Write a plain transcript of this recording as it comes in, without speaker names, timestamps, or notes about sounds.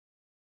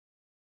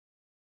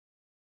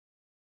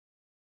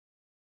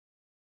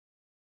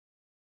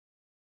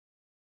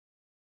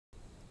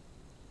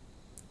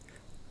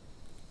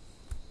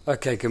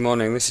Okay, good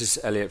morning. This is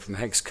Elliot from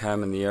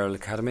Hexcam and the Aerial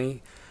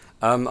Academy.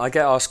 I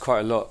get asked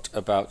quite a lot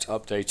about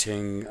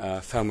updating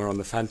firmware on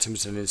the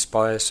Phantoms and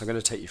Inspire, so I'm going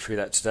to take you through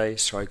that today.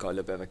 Sorry, I got a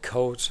little bit of a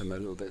cold, so I'm a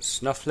little bit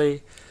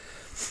snuffly.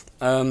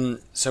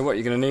 So what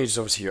you're going to need is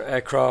obviously your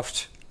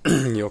aircraft,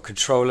 your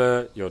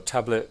controller, your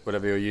tablet,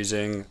 whatever you're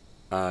using,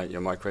 your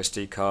micro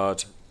SD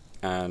card,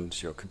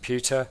 and your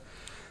computer.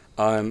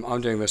 I'm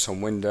doing this on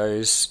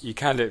Windows. You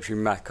can do it through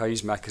Mac. I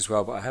use Mac as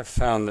well, but I have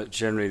found that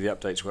generally the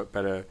updates work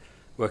better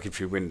working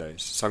through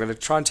Windows. So I'm going to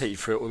try and take you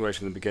through it all the way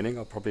from the beginning.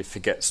 I'll probably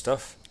forget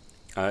stuff.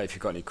 If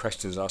you've got any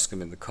questions, ask them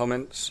in the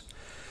comments.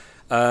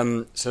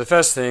 So the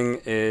first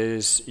thing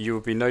is you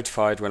will be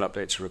notified when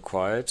updates are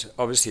required.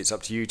 Obviously, it's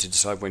up to you to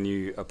decide when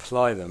you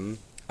apply them.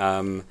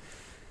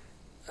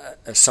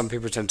 Some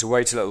people tend to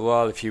wait a little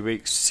while, a few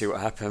weeks, to see what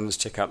happens,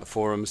 check out the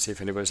forums, see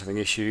if anybody's having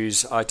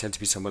issues. I tend to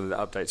be someone that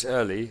updates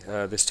early.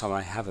 This time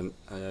I haven't,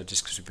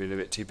 just because we've been a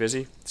bit too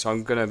busy. So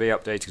I'm going to be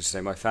updating today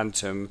my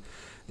Phantom,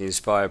 the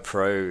Inspire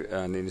Pro,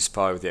 and the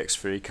Inspire with the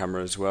X3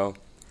 camera as well.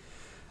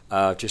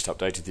 I've just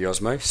updated the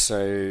Osmo,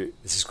 so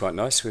this is quite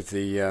nice. With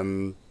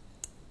the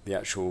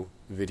actual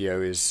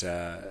video is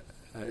the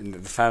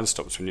fan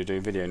stops when you're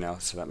doing video now,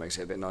 so that makes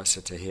it a bit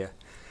nicer to hear.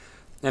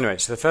 Anyway,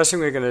 so the first thing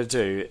we're going to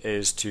do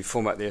is to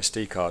format the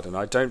SD card, and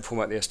I don't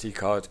format the SD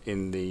card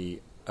in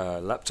the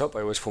laptop.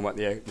 I always format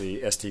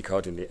the SD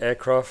card in the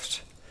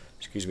aircraft.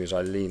 Excuse me as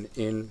I lean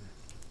in.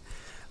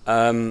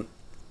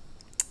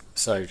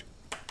 So,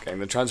 getting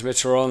the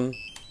transmitter on,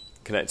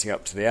 connecting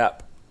up to the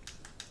app,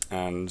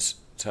 and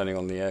turning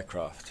on the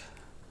aircraft.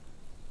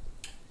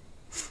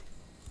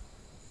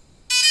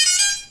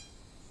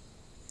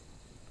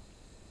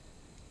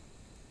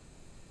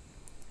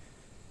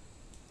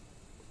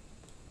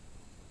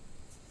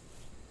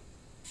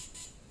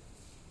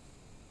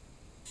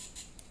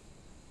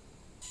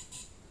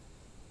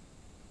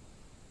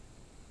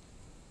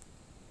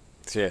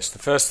 So yes, the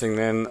first thing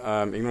then,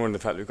 ignoring the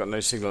fact that we've got no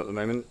signal at the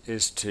moment,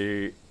 is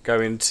to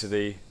go into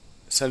the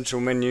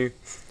central menu,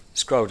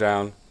 scroll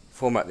down,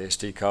 format the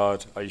SD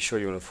card. Are you sure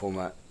you want to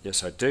format?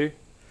 Yes, I do.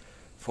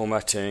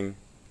 Formatting,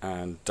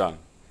 and done.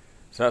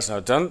 So that's now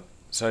done.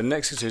 So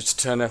next is to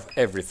turn off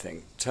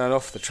everything. Turn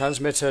off the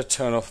transmitter,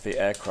 turn off the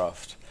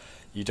aircraft.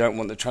 You don't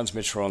want the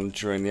transmitter on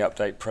during the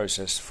update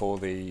process for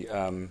the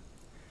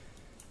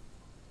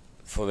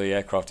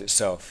aircraft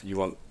itself.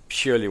 You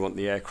purely want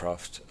the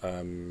aircraft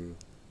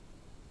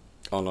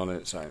on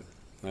its own.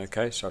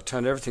 Okay, so I've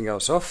turned everything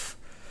else off.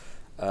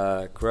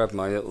 Grab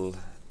my little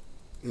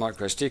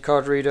micro SD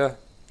card reader,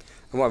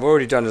 and what I've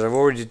already done is I've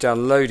already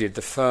downloaded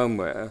the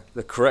firmware,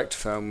 the correct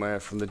firmware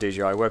from the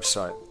DJI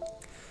website.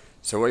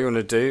 So what you want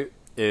to do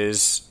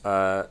is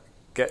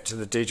get to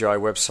the DJI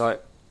website,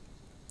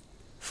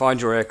 find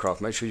your aircraft,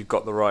 make sure you've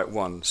got the right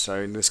one. So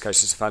in this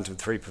case it's a Phantom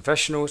 3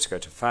 Professional, so go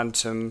to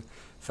Phantom,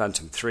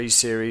 Phantom 3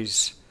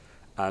 Series,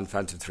 and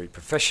Phantom 3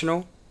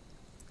 Professional.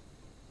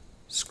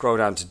 Scroll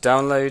down to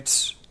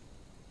downloads,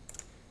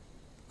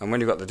 and when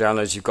you've got the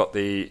downloads, you've got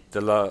the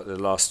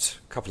last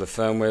couple of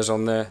firmwares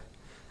on there,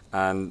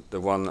 and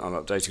the one I'm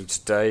updating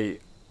today,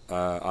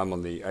 I'm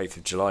on the 8th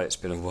of July, it's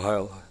been a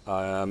while,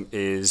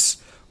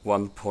 is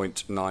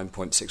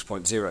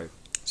 1.9.6.0.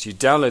 So you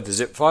download the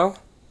zip file.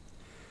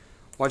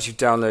 Once you've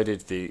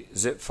downloaded the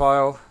zip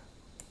file,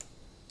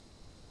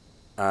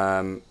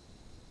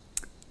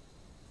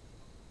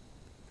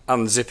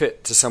 unzip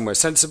it to somewhere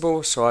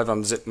sensible. So I've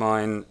unzipped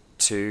mine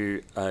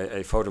to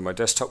a folder on my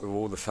desktop with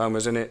all the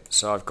firmwares in it.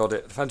 So I've got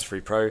it, the Phantom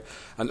 3 Pro,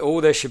 and all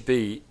there should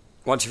be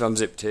once you've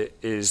unzipped it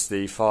is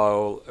the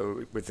file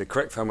with the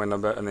correct firmware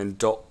number and then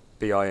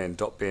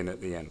 .bin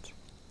at the end.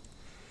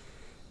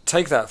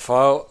 Take that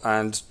file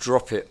and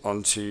drop it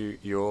onto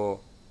your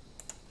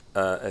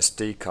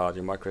SD card,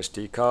 your micro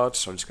SD card.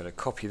 So I'm just going to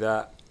copy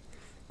that,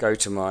 go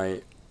to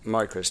my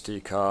micro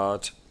SD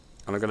card,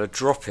 and I'm going to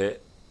drop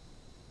it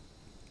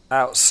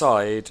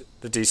outside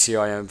the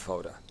DCIM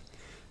folder.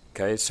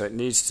 Okay, so it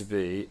needs to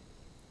be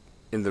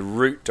in the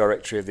root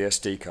directory of the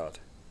SD card.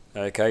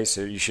 Okay,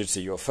 so you should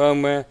see your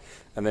firmware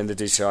and then the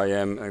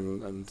DCIM,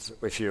 and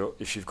if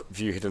you've got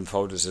view hidden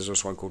folders, there's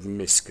also one called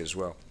MISC as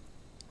well.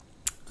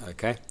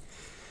 Okay,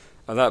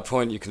 at that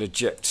point you can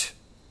eject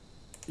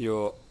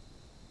your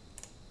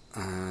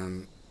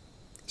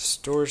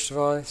storage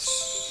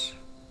device,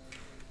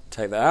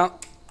 take that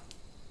out,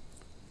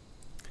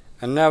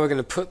 and now we're going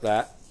to put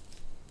that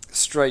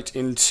straight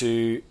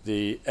into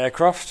the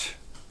aircraft.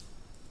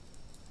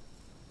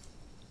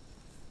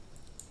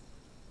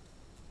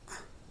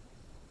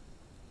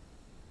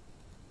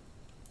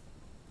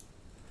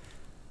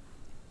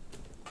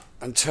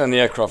 And turn the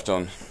aircraft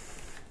on.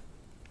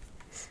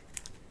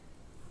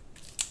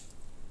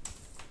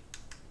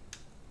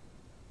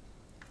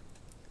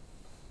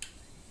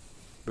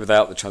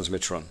 Without the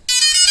transmitter on.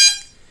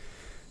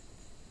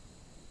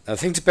 Now, the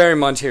thing to bear in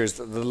mind here is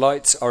that the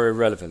lights are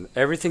irrelevant.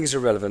 Everything is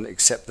irrelevant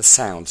except the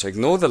sound. So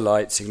ignore the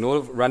lights, ignore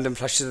random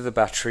flashes of the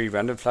battery,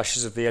 random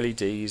flashes of the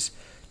LEDs.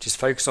 Just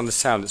focus on the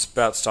sound it's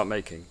about to start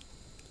making.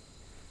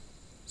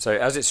 So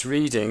as it's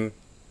reading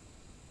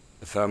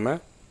the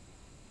firmware,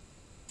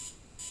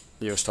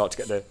 you'll start to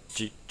get the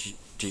G, G,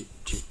 G,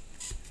 G.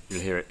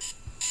 You'll hear it.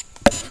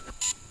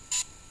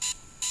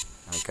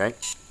 Okay.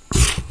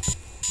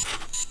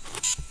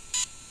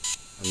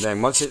 And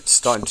then once it's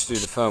starting to do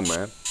the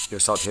firmware,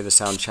 you'll start to hear the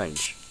sound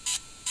change.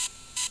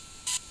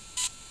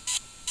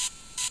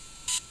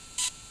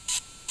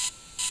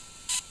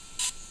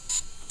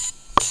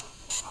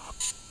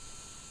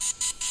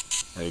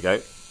 There you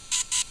go.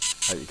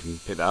 Hope you can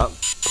pick that up.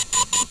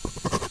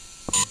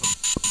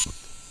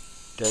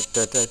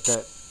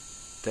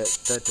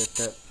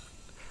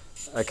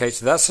 Okay,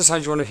 so that's the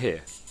sound you want to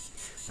hear.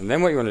 And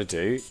then what you want to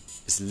do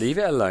is leave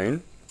it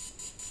alone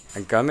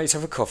and go and make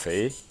yourself a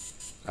coffee.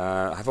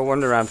 Have a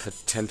wander around for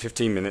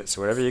 10-15 minutes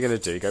or whatever you're going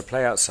to do. Go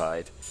play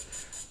outside.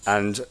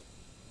 And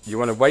you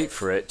want to wait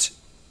for it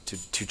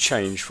to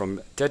change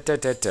from da da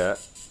da da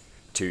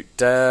to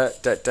da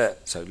da da.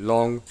 So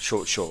long,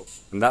 short, short.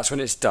 And that's when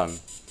it's done.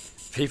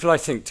 People, I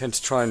think, tend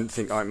to try and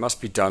think, oh, it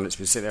must be done. It's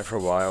been sitting there for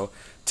a while.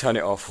 Turn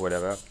it off or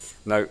whatever.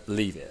 No,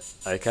 leave it.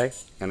 Okay?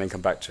 And then come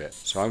back to it.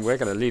 So we're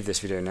going to leave this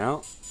video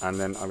now. And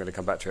then I'm going to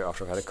come back to it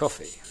after I've had a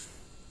coffee.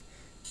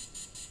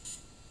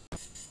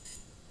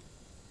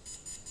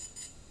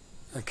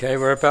 Okay,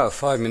 we're about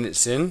 5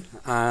 minutes in,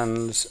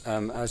 and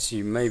as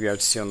you may be able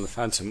to see on the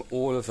Phantom,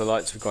 all of the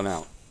lights have gone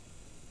out.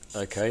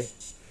 Okay,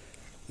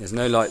 there's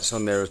no lights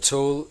on there at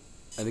all,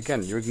 and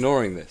again, you're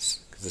ignoring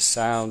this because the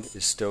sound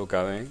is still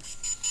going.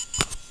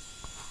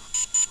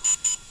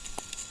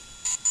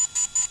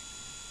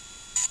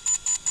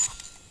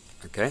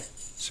 Okay,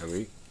 so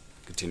we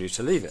continue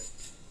to leave it.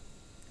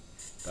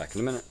 Back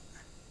in a minute.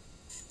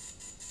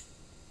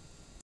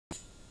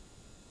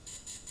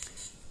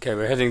 Okay,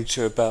 we're heading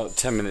to about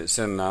 10 minutes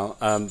in now.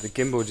 The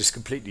gimbal just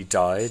completely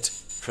died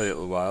for a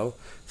little while,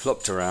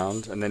 flopped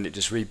around, and then it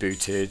just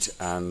rebooted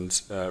and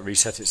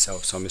reset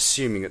itself. So I'm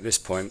assuming at this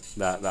point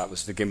that that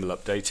was the gimbal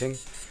updating.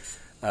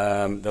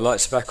 The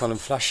lights are back on and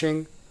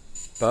flashing,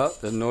 but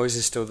the noise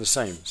is still the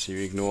same, so you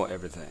ignore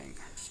everything.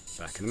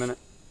 Back in a minute.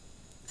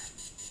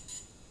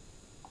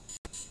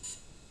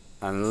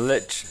 And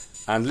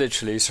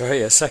literally,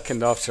 sorry, a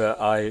second after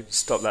I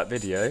stopped that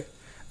video,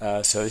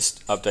 so this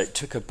update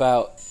took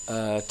about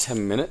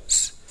 10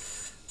 minutes,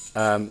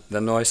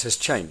 the noise has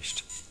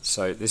changed.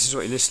 So this is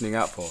what you're listening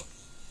out for.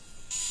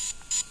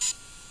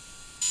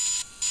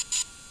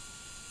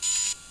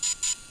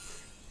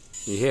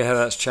 You hear how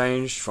that's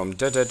changed from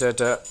da da da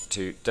da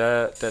to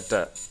da da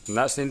da, and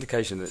that's the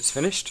indication that it's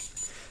finished.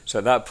 So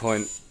at that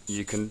point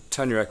you can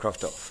turn your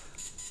aircraft off.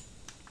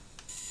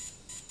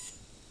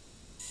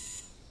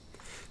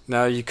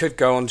 Now you could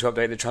go on to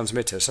update the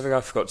transmitter. Something I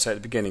forgot to say at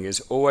the beginning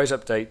is always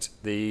update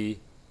the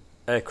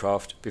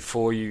aircraft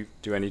before you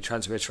do any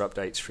transmitter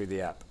updates through the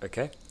app.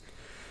 Okay.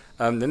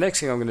 The next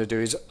thing I'm going to do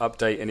is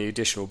update any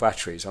additional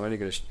batteries. I'm only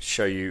going to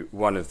show you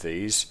one of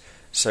these.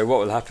 So what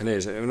will happen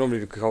is, it will normally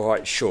be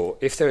quite short.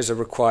 If there is a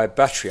required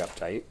battery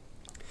update,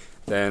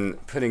 then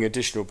putting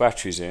additional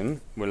batteries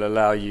in will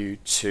allow you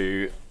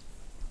to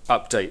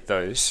update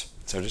those.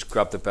 So I'll just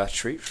grab the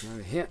battery from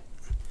over here.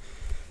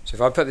 So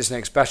if I put this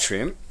next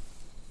battery in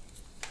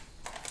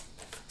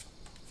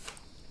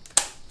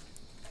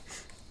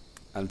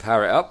and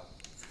power it up,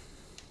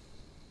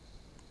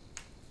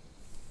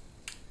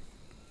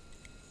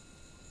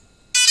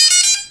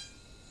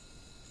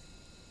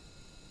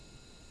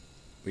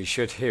 we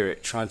should hear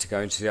it trying to go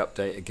into the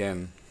update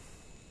again.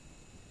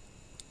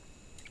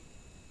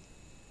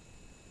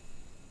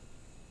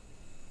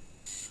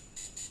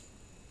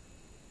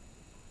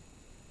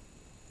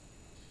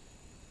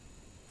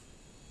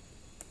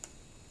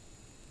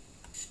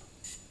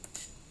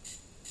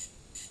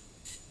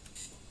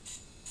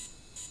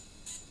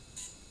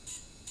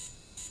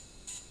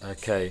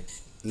 Okay,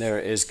 there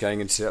it is going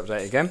into the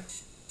update again.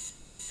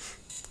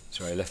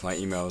 Sorry, I left my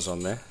emails on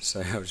there,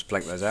 so I'll just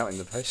blank those out in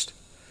the post.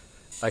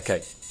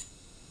 Okay,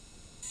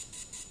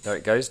 there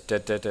it goes,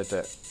 dead, dead, dead,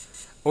 dead.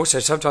 Also,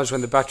 sometimes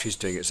when the battery's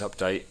doing its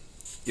update,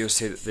 you'll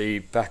see that the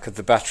back of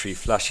the battery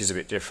flashes a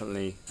bit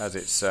differently as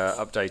it's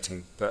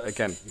updating. But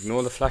again,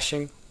 ignore the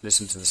flashing,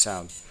 listen to the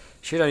sound.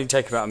 Should only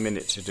take about a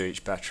minute to do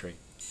each battery.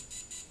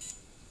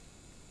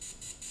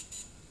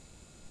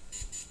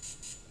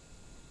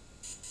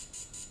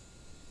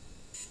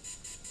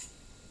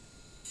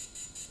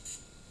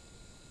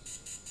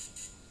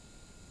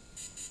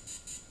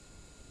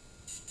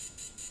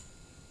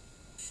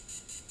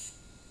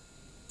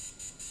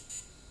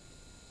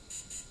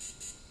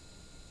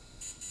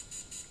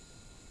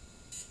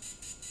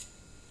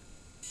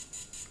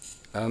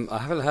 I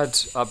haven't had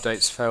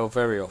updates fail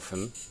very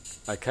often.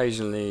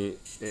 Occasionally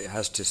it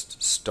has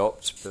just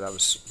stopped, but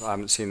I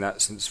haven't seen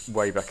that since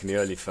way back in the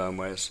early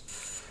firmwares.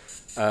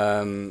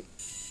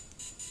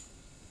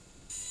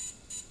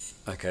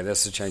 Okay,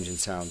 that's the change in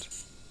sound.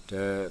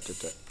 Da, da,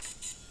 da.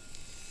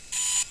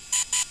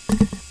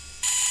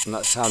 And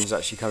that sound is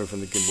actually coming from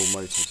the gimbal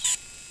motors.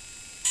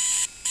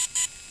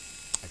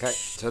 Okay,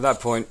 so at that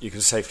point you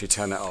can safely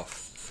turn that off.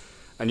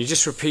 And you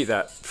just repeat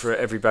that for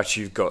every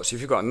battery you've got. So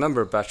if you've got a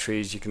number of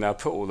batteries, you can now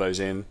put all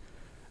those in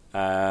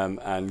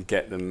and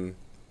get them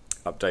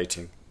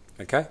updating.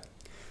 Okay?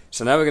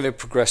 So now we're going to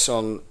progress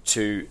on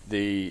to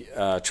the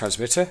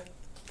transmitter.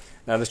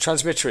 Now the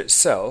transmitter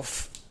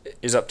itself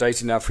is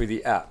updated now through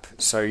the app,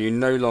 so you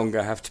no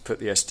longer have to put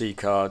the SD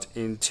card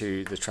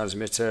into the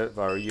transmitter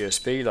via a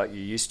USB like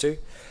you used to.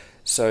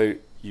 So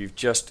you've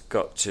just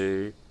got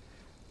to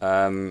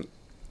update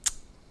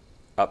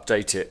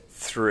it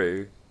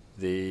through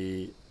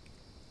the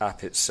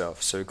app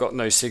itself. So we've got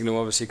no signal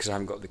obviously because I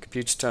haven't got the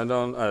computer turned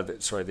on,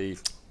 the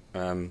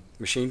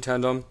machine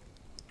turned on.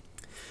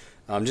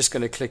 I'm just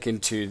going to click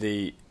into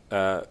the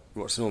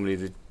what's normally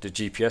the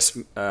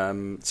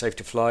GPS Safe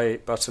to Fly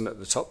button at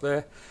the top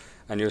there,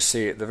 and you'll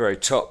see at the very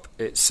top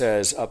it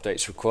says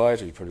updates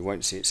required. You probably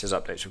won't see it says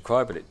updates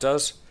required, but it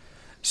does.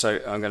 So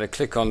I'm going to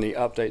click on the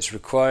updates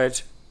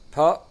required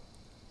part,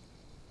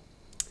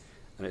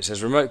 and it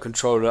says remote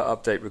controller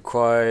update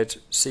required,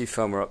 see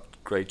firmware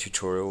upgrade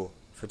tutorial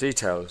for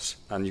details,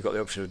 and you've got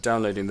the option of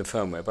downloading the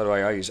firmware. By the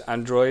way, I use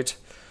Android,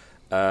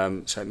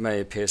 so it may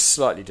appear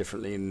slightly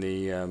differently in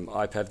the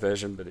iPad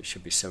version, but it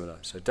should be similar.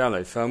 So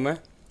download firmware.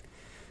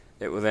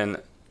 It will then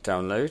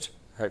download,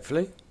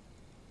 hopefully.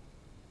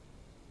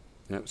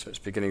 Yep, so it's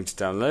beginning to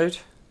download.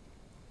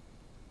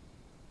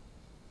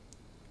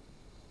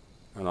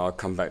 And I'll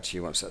come back to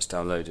you once that's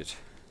downloaded.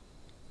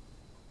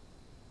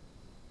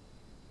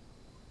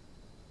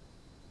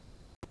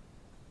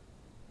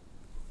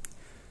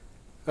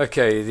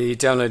 Okay, the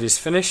download is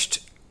finished.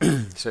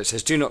 So it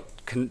says do not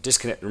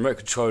disconnect the remote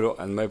controller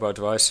and mobile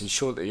device.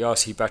 Ensure that the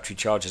RC battery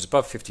charge is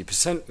above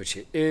 50%, which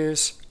it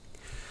is.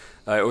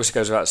 It also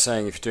goes without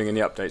saying if you're doing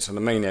any updates on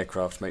the main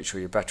aircraft, make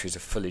sure your batteries are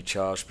fully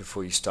charged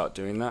before you start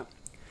doing that.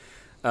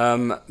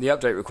 The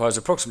update requires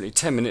approximately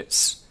 10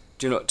 minutes.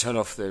 Do not turn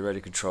off the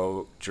radio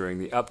control during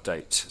the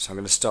update. So I'm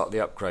going to start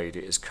the upgrade.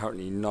 It is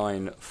currently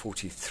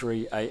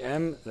 9:43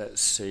 AM.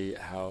 Let's see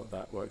how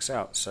that works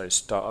out. So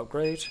start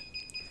upgrade.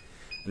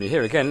 And you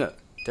hear again, look.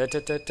 Da, da,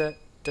 da, da.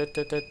 Da,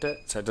 da, da, da.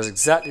 So it does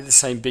exactly the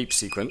same beep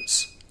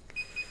sequence,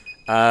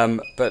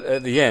 but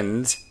at the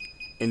end,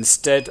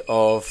 instead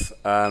of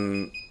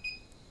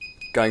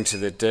going to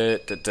the da,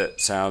 da, da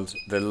sound,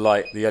 the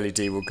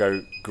LED will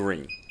go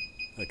green.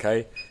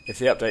 Okay, if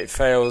the update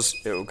fails,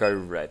 it will go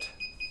red.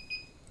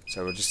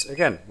 So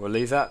we'll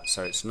leave that.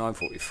 So it's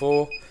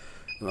 9:44,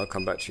 and I'll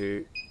come back to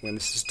you when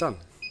this is done.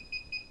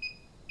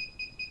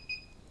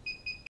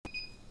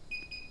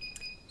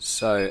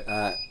 So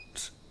at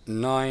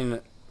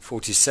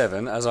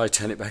 9:47, as I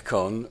turn it back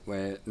on,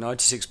 we're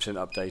 96%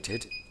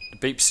 updated. The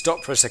beep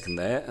stopped for a second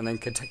there and then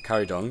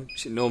carried on,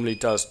 which it normally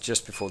does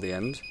just before the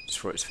end, just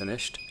before it's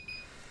finished.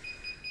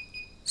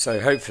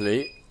 So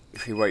hopefully,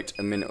 if we wait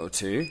a minute or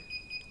two,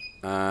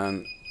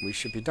 we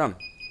should be done.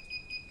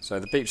 So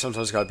the beep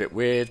sometimes go a bit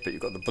weird, but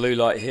you've got the blue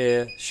light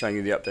here showing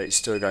you the update is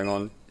still going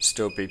on,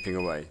 still beeping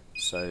away.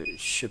 So it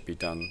should be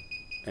done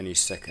any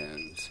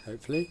second,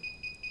 hopefully.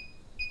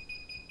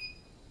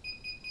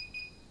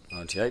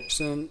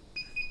 98%.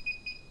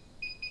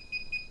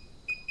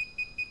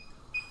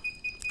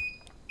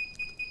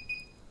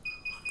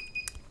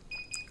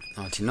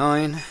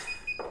 99.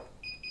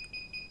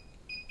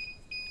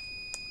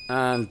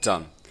 And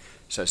done.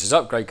 So it says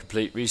upgrade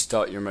complete,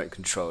 restart your remote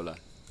controller.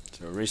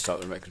 So we'll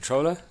restart the remote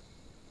controller.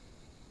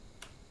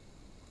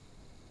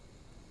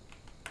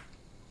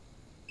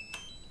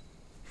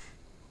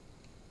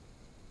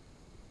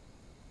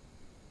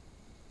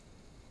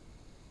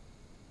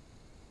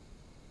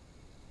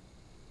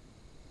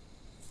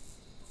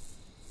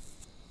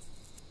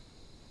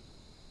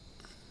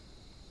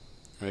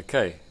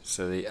 Okay,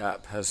 so the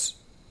app has,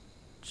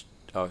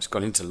 it's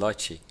gone into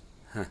Litchi.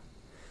 Huh.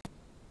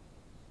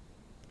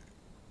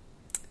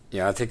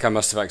 Yeah, I think I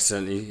must have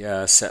accidentally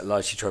set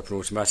Litchi to open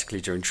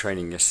automatically during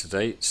training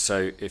yesterday.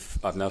 So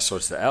if I've now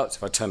sorted that out,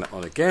 if I turn it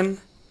on again,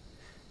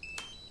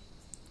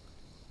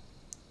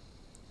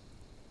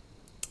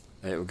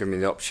 it will give me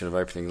the option of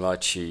opening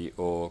Litchi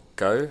or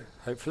Go,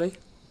 hopefully.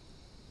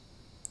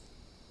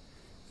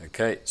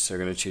 Okay, so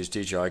we're going to choose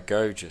DJI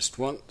GO just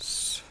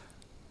once.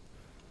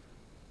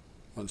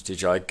 Once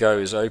DJI GO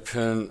is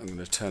open, I'm going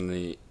to turn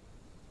the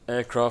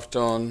aircraft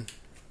on.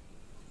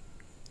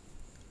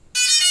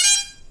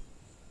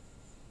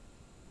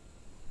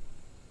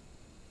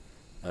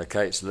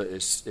 Okay, so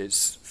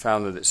it's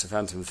found that it's a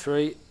Phantom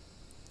 3,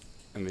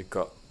 and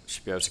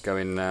should be able to go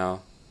in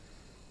now,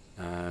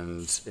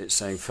 and it's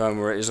saying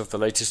firmware is of the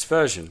latest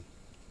version.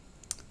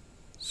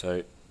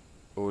 So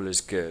all is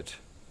good,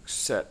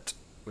 except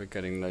we're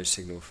getting no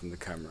signal from the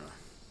camera.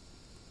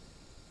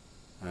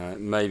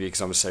 Maybe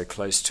because I'm so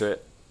close to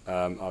it.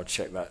 I'll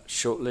check that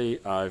shortly.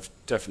 I've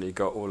definitely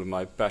got all of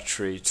my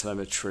battery,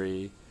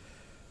 telemetry,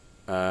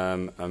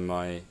 and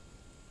my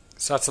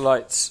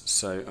satellites,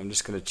 so I'm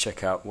just going to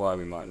check out why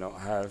we might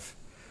not have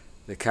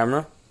the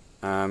camera,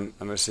 and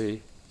we'll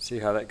see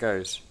how that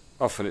goes.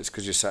 Often it's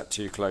because you're sat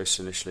too close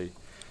initially.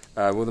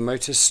 Will the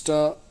motors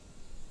start?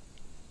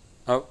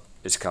 Oh,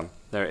 it's come.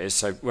 There it is.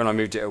 So when I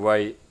moved it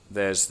away,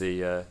 there's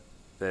the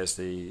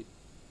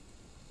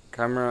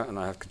camera, and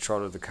I have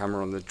control of the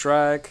camera on the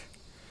drag,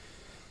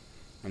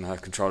 and I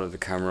have control of the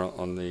camera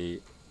on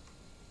the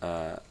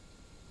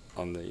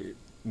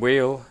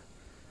wheel,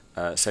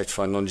 safe to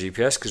fly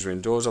non-GPS because we're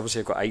indoors. Obviously,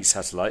 I've got 8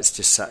 satellites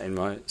just sat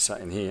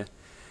in here.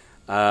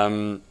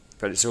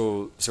 But it's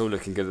all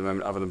looking good at the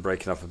moment, other than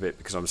breaking up a bit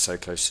because I'm so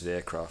close to the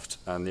aircraft.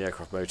 And the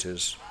aircraft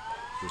motors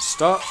will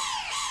start.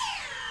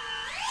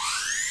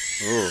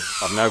 Ooh,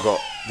 I've now got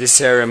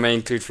this area may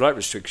include flight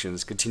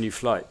restrictions. Continue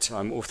flight.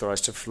 I'm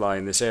authorised to fly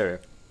in this area.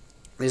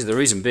 The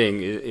reason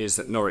being is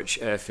that Norwich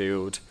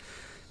Airfield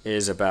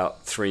is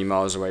about 3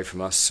 miles away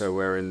from us, so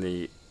we're in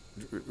the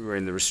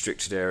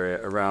restricted area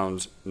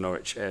around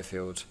Norwich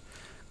Airfield.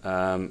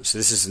 So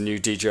this is the new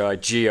DJI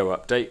GO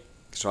update.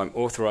 So I'm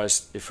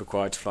authorised, if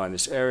required, to fly in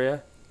this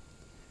area,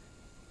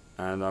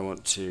 and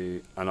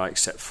I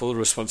accept full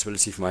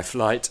responsibility for my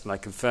flight, and I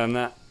confirm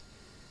that.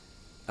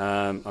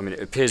 I mean,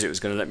 it appears it was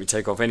going to let me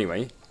take off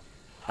anyway,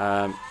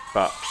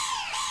 but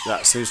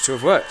that seems to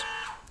have worked.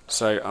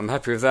 So I'm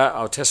happy with that.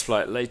 I'll test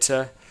fly it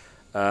later,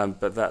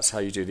 but that's how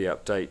you do the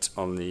update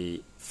on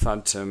the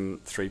Phantom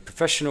 3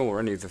 Professional or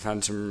any of the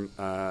Phantom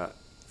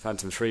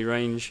 3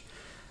 range,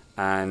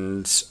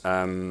 and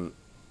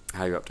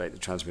how you update the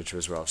transmitter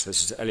as well. So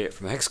this is Elliot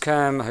from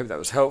HexCam. I hope that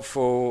was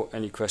helpful.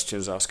 Any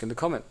questions, ask in the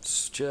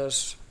comments.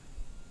 Cheers.